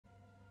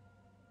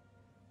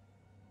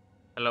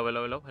Hello,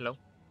 hello, hello, hello.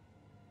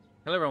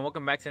 Hello, everyone.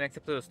 Welcome back to the next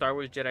episode of Star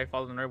Wars Jedi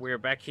Fallen Order. We are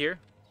back here.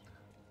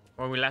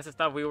 When we last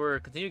stopped, we were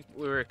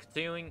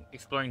continuing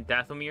exploring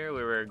Dathomir.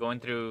 We were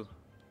going through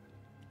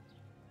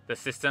the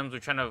systems. We're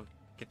trying to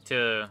get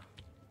to.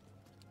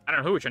 I don't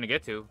know who we're trying to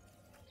get to.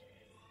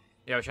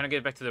 Yeah, we're trying to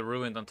get back to the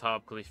ruins on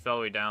top because we fell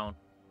way down.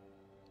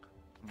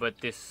 But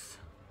this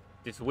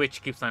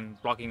witch keeps on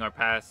blocking our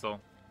path,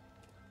 so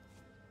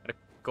gotta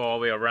go all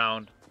the way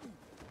around.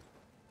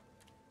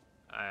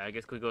 I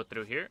guess we go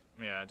through here.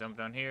 Yeah, jump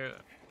down here.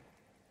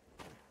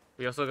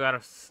 We also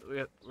gotta.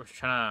 We're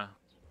trying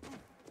to.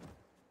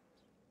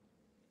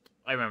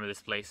 I remember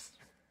this place.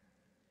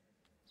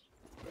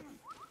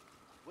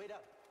 Wait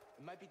up.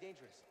 It might be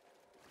dangerous.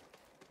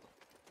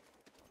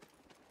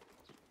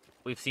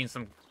 We've seen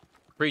some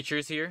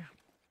creatures here.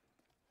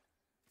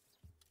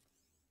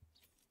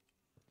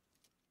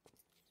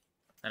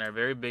 And are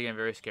very big and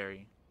very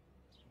scary.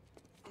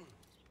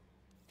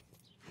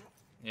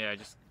 Yeah,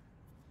 just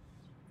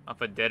off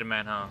a dead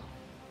man, huh?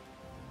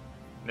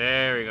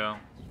 There we go.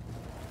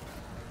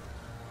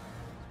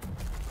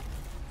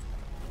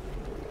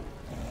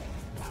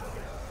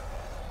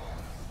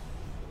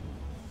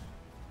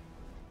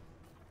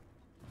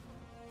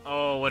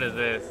 Oh, what is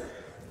this?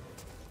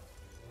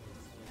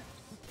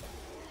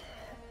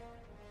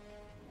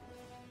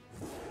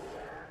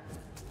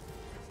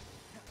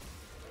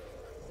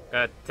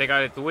 Gotta take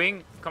out its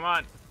wing. Come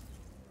on.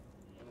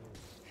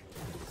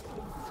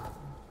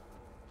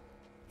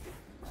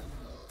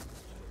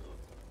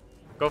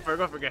 Go for it,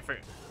 go for it, get for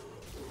it.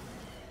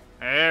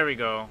 There we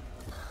go.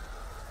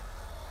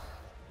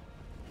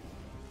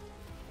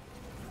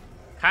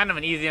 Kind of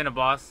an easy on a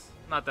boss.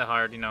 Not that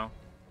hard, you know.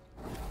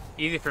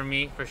 Easy for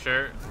me, for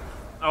sure.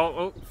 Oh,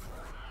 oh.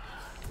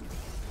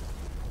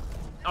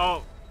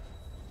 Oh.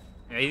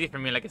 Yeah, easy for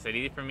me, like I said,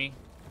 easy for me.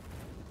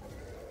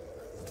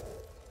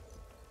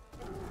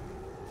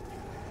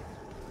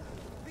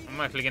 I'm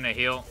actually gonna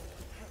heal.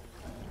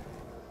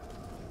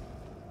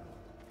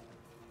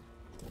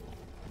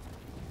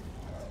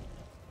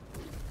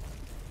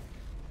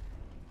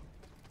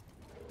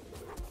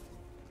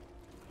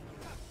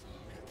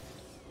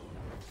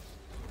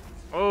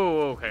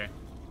 Oh, okay.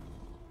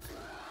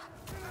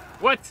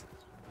 What?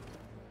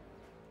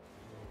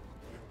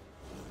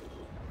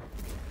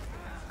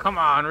 Come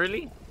on,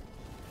 really?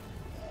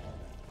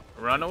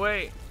 Run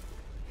away.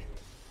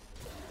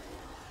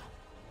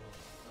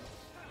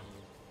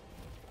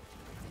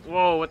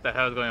 Whoa, what the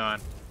hell is going on?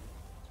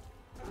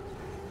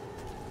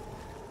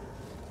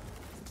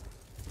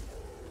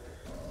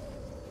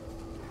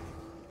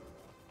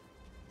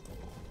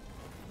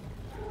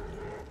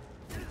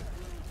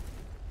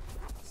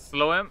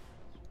 Slow him,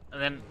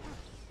 and then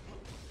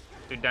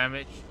do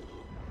damage.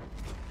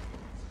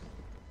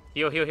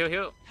 Heal, heal, heal,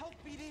 heal. Help,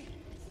 BD.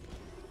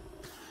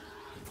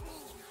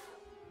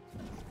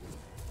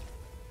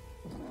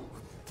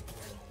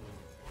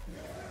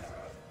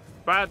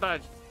 Fire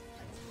dodge.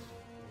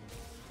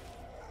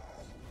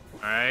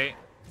 Alright,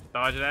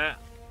 dodge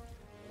that.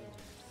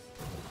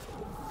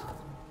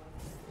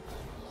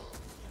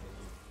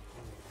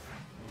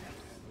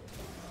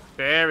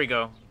 There we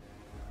go.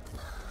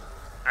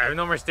 I have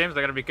no more stims,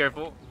 I gotta be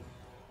careful.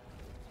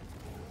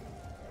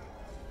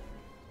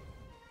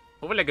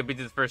 Hopefully I can beat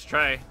this first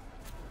try.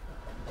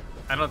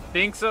 I don't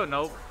think so,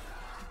 nope.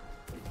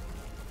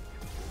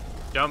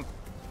 Jump.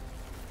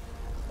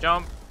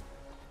 Jump.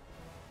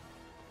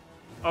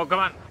 Oh, come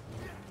on.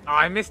 Oh,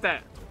 I missed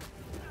that.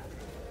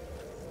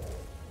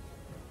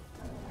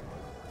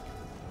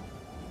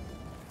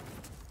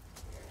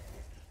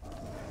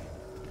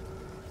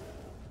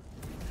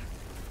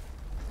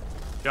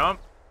 Jump.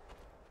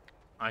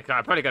 I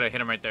probably gotta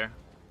hit him right there.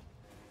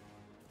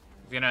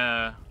 He's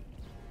gonna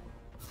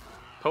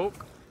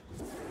poke.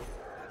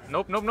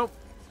 Nope, nope, nope.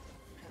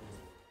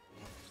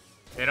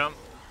 Hit him.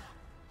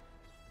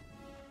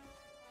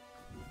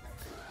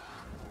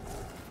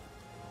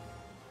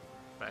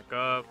 Back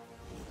up.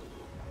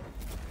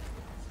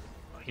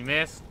 Oh, he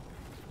missed.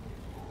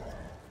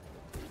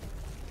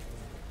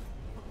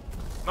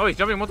 No, he's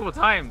jumping multiple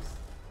times.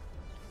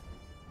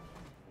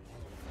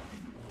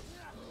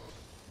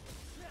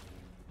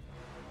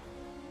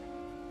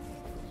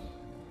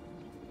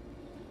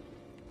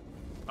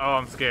 Oh,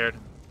 I'm scared.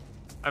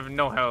 I have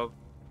no health.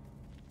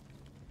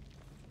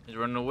 He's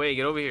running away.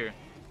 Get over here.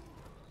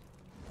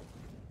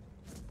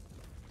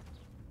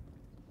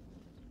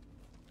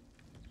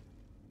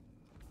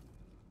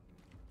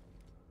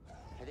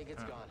 I think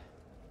it's gone.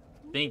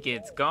 Think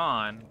it's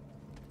gone.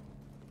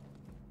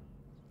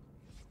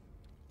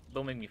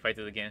 Don't make me fight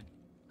this again.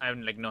 I have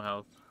like no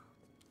health.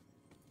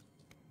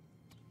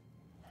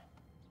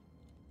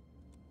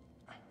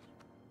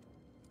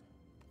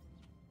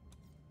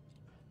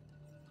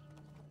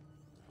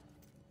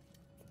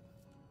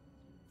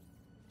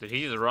 Did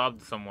he just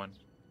robbed someone?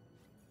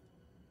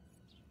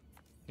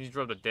 He just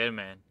robbed a dead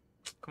man.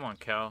 Come on,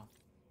 Cal.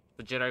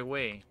 The Jedi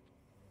way.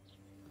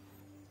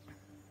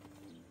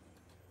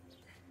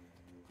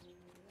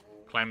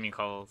 Climbing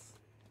calls.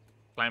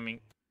 Climbing.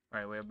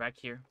 Alright, we're back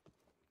here.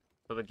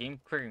 So the game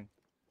freaking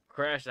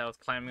crashed. I was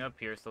climbing up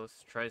here, so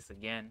let's try this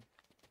again.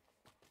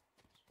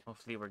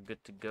 Hopefully we're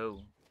good to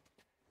go.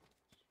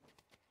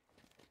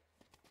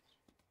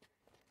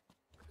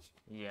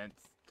 Yeah,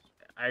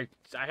 I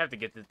have to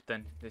get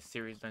this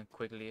series done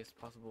quickly as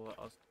possible.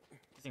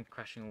 This thing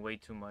crashing way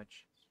too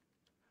much.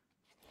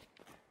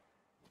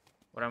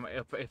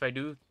 If I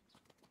do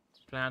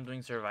plan on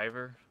doing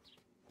Survivor,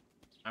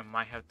 I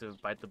might have to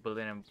bite the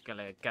bullet and get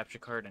like a capture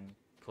card and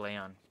play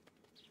on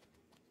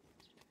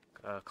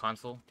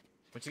console,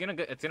 which is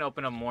it's gonna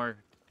open up more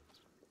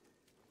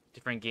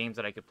different games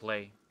that I could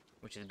play,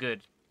 which is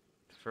good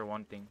for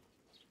one thing.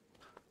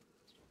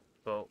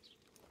 But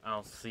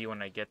I'll see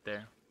when I get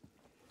there.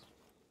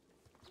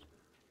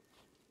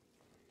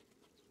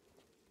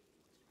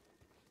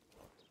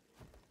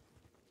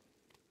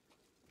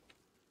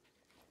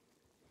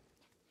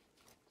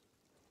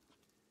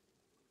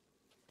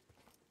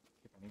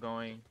 Keep on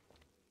going.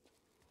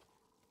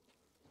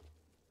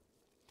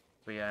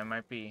 But yeah, it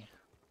might be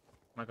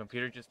my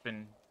computer just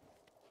been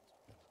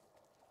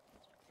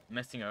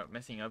messing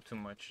up too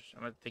much.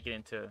 I'm gonna take it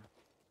into.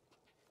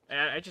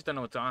 I just don't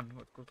know what's going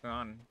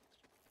on.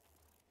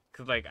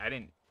 Cause like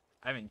I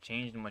haven't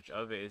changed much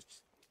of it. It's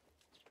just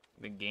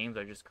the games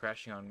are just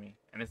crashing on me,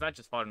 and it's not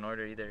just Fallen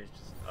Order either. It's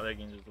just other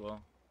games as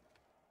well.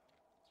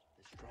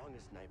 The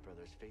strongest Night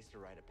Brothers faced a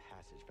rite of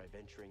passage by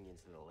venturing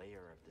into the lair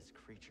of this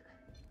creature.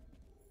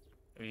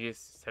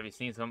 Have you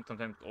seen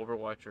sometimes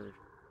Overwatch or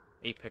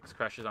Apex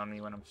crashes on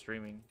me when I'm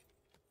streaming?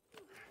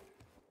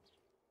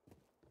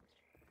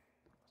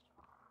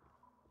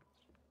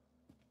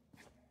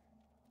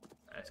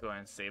 Let's go ahead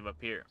and save up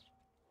here.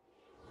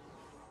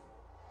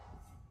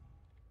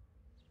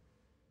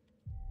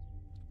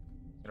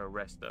 Gonna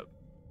rest up.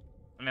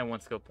 I have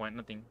one skill point,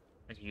 nothing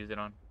I can use it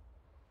on.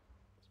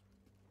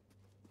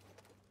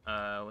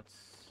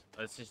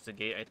 It's just the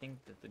gate. I think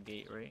that's the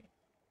gate, right?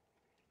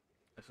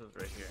 This was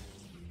right here.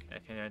 I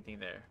can't do anything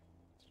there.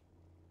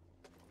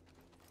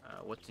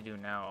 What to do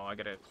now? Oh, I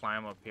gotta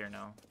climb up here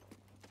now.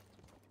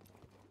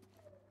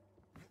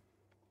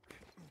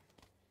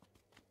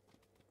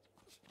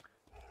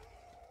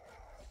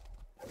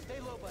 Stay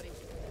low, buddy.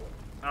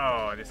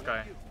 Oh, this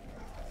guy.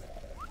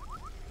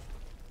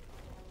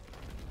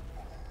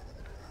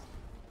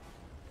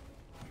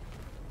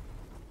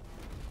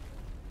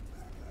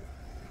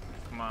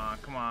 Come on,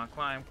 come on,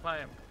 climb,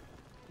 climb.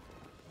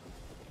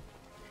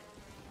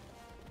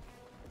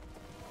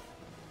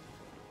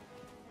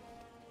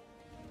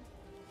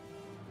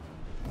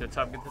 Get to the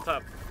top, get to the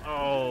top.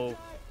 Oh.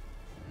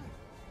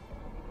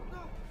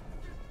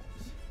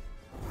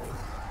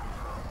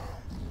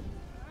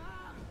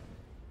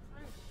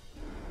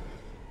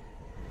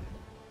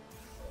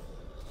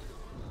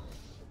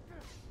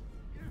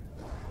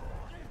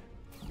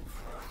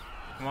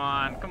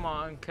 Come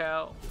on,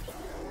 Cal.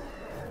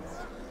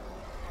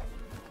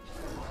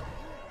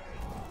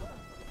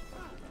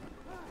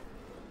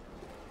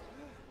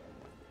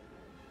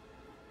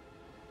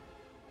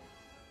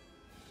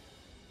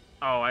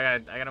 Oh, I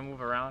gotta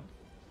move around.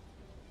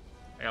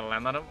 I gotta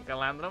land on him. Gotta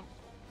land on him.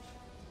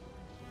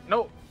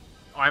 No.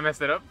 Oh, I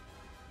messed it up.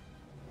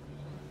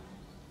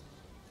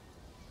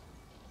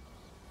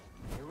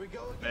 Here we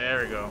go again.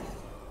 There we go.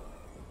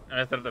 I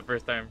messed it up the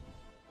first time.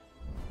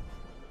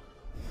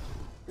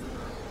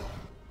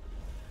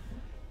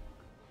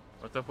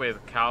 What's up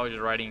with Cal just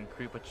riding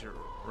creep with your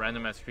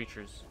random ass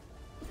creatures?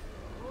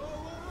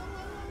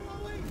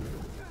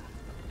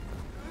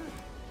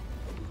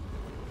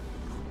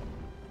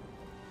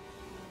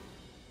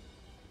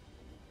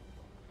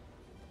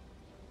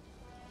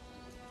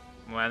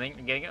 I'm landing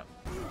and getting up.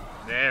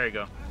 There we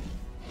go.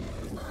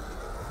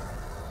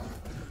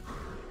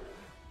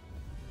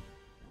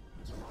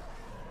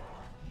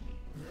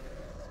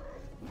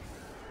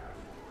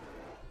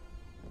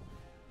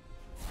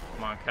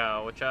 Come on,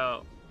 Cal, watch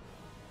out.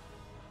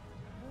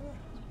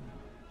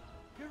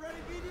 Get ready,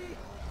 BD.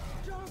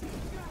 Jump.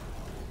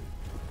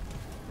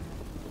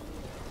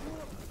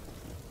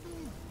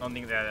 I don't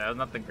think that was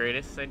not the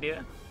greatest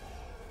idea.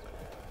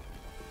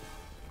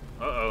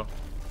 Uh-oh.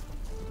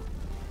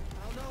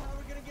 I don't know how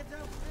we're gonna get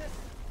down from this.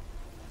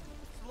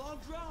 It's a long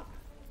drop.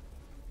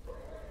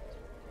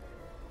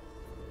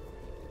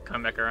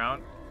 Come back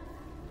around.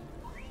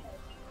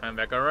 Come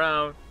back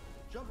around.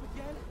 Jump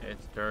again.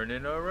 It's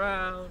turning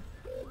around.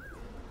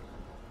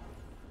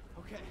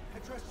 Okay, I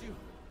trust you.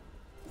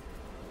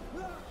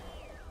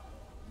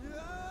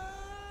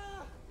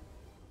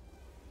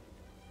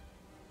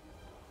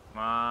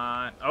 Come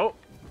on. Oh!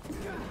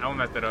 I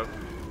almost messed it up.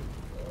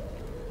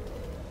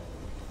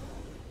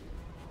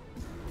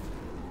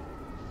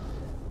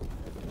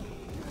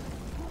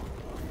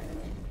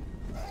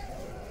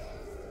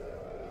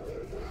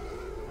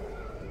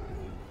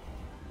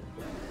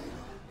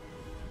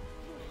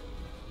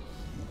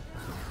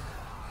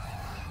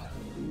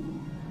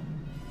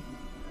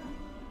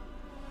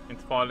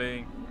 It's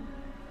falling.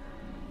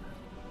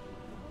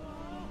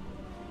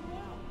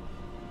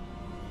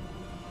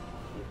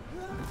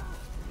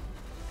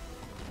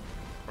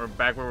 We're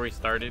back where we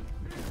started.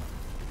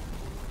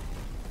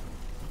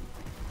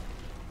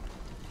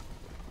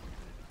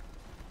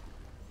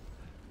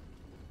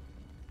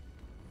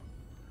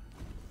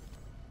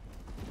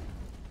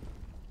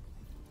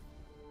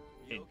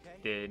 You It okay?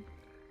 did.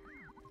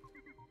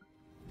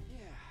 Yeah,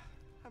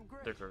 I'm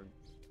great. There's a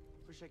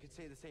Wish I could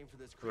say the same for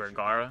this creature.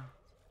 Gorgara.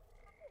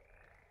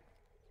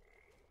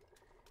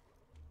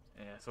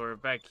 Yeah, so we're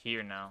back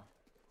here now.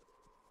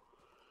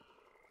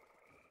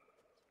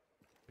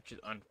 Which is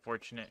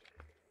unfortunate.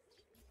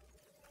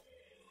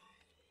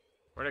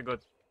 Where'd I go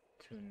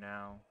to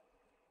now?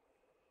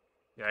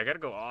 Yeah, I gotta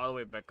go all the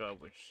way back up,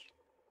 which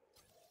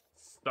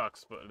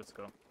sucks, but let's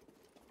go.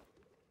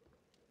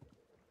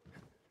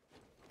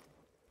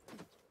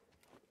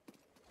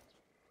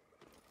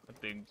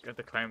 Got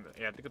to climb.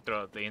 Yeah, I have to go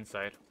through the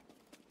inside.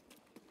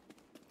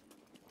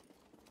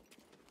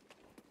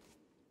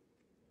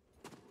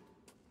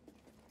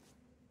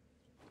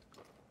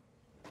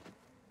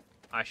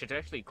 I should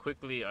actually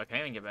quickly. I can't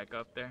even get back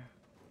up there.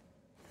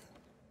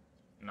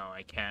 No,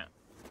 I can't.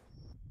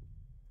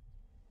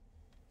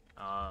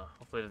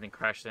 Hopefully it doesn't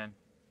crash then.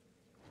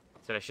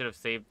 Said I should have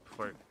saved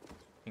before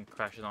it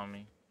crashes on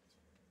me.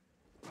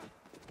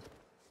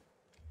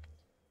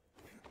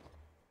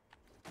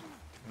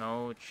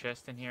 No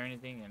chest in here or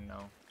anything, and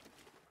no.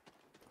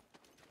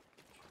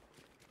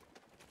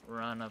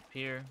 Run up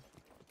here.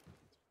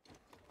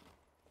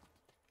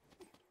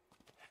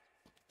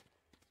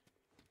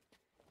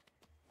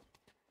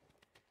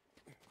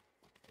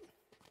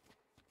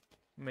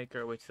 Make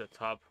our way to the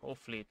top.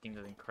 Hopefully things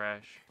doesn't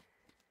crash.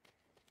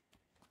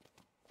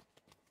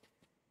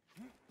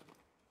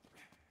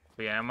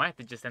 But yeah, I might have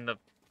to just end up,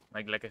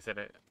 like I said,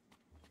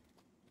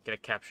 get a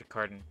capture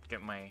card and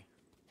get my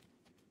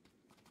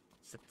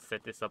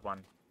set this up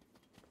on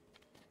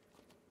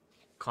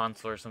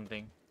console or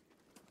something.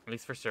 At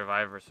least for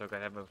Survivor, so I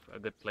gotta have a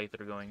good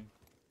playthrough going.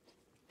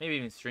 Maybe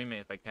even stream it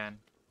if I can.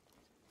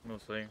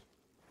 Mostly.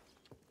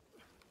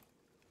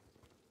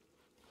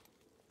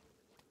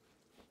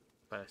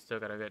 But I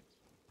still gotta get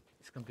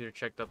this computer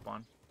checked up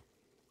on.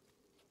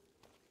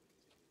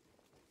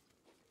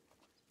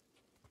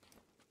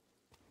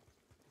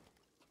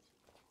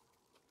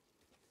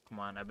 Come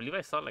on, I believe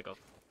I saw like a.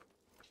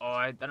 Oh,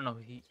 I don't know.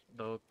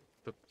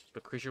 The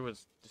creature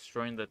was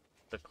destroying the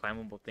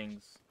climbable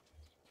things,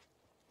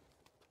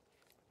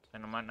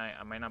 and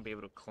I might not be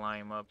able to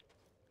climb up.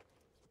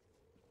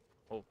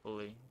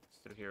 Hopefully, it's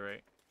through here,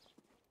 right?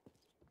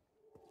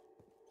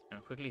 And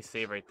I'll quickly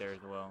save right there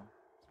as well.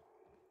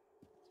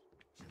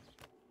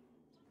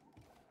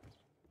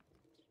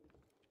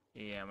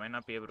 Yeah, I might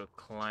not be able to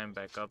climb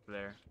back up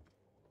there.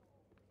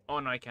 Oh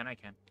no, I can.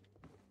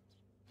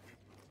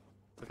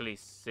 Quickly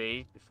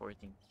save before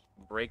anything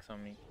breaks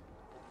on me.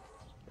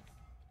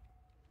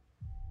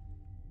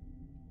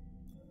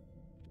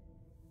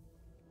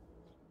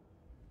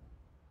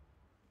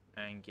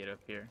 And get up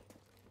here.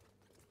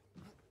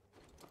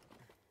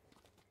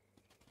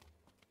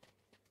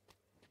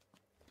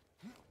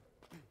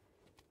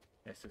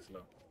 Yes, it's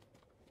slow.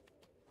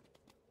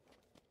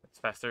 It's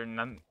faster.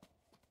 Now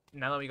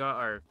that we got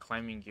our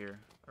climbing gear,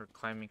 or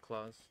climbing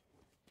claws,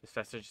 it's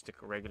faster just to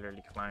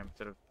regularly climb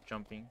instead of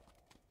jumping.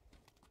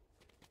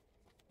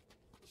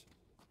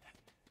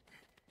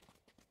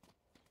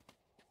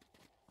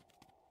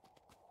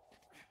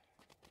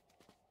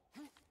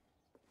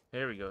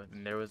 There we go.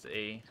 And there was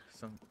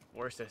some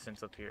force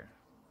essence up here.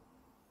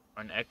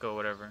 Or an echo,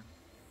 whatever.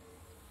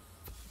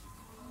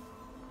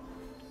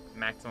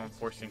 Maximum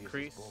force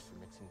increase. For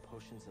mixing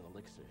potions and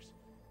elixirs.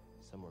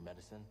 Some were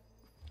medicine,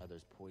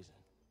 others poison.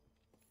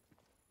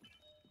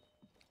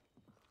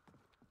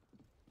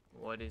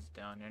 What is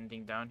down here?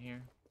 Anything down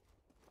here?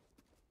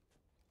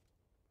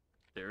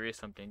 There is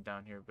something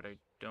down here, but I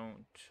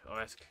don't. Oh,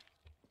 I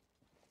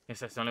guess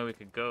that's the only way we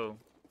could go.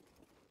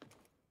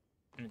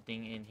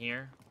 Anything in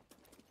here?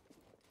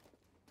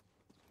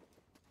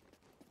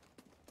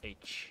 A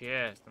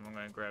chest. I'm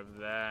gonna grab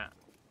that.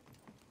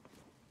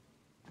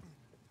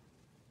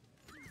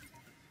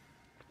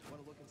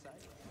 Want to look inside?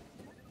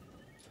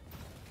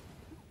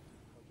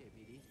 Okay,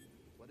 BD.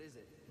 What is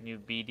it? New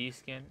BD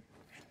skin.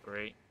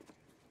 Great.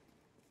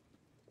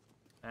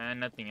 And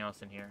nothing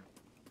else in here.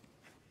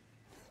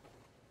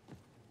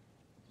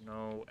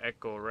 No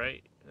echo,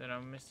 right? That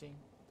I'm missing?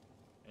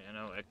 Yeah,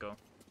 no echo.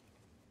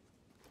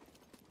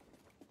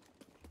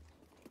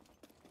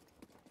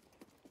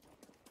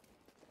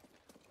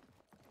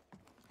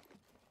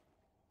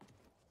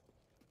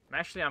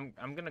 Actually,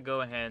 I'm gonna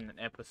go ahead and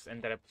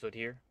end that episode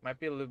here. Might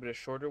be a little bit of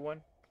shorter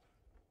one.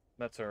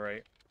 That's all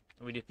right.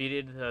 We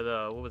defeated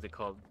the what was it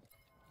called?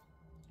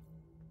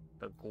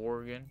 The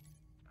Gorgon.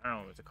 I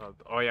don't know what's it called.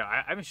 Oh yeah,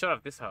 I haven't shut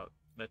off this out.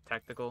 The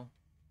tactical.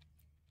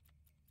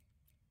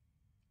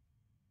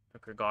 The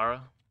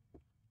Gorgara.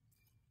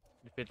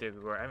 Defeated the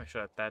Gorgara. I haven't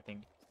shut off that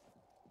thing.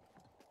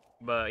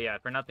 But yeah,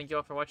 for now, thank you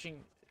all for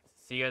watching.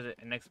 See you guys in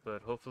the next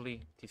episode.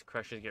 Hopefully these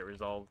crashes get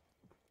resolved.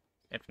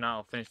 If not,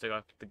 I'll finish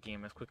the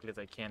game as quickly as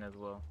I can as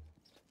well.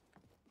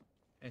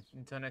 And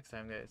until next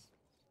time, guys.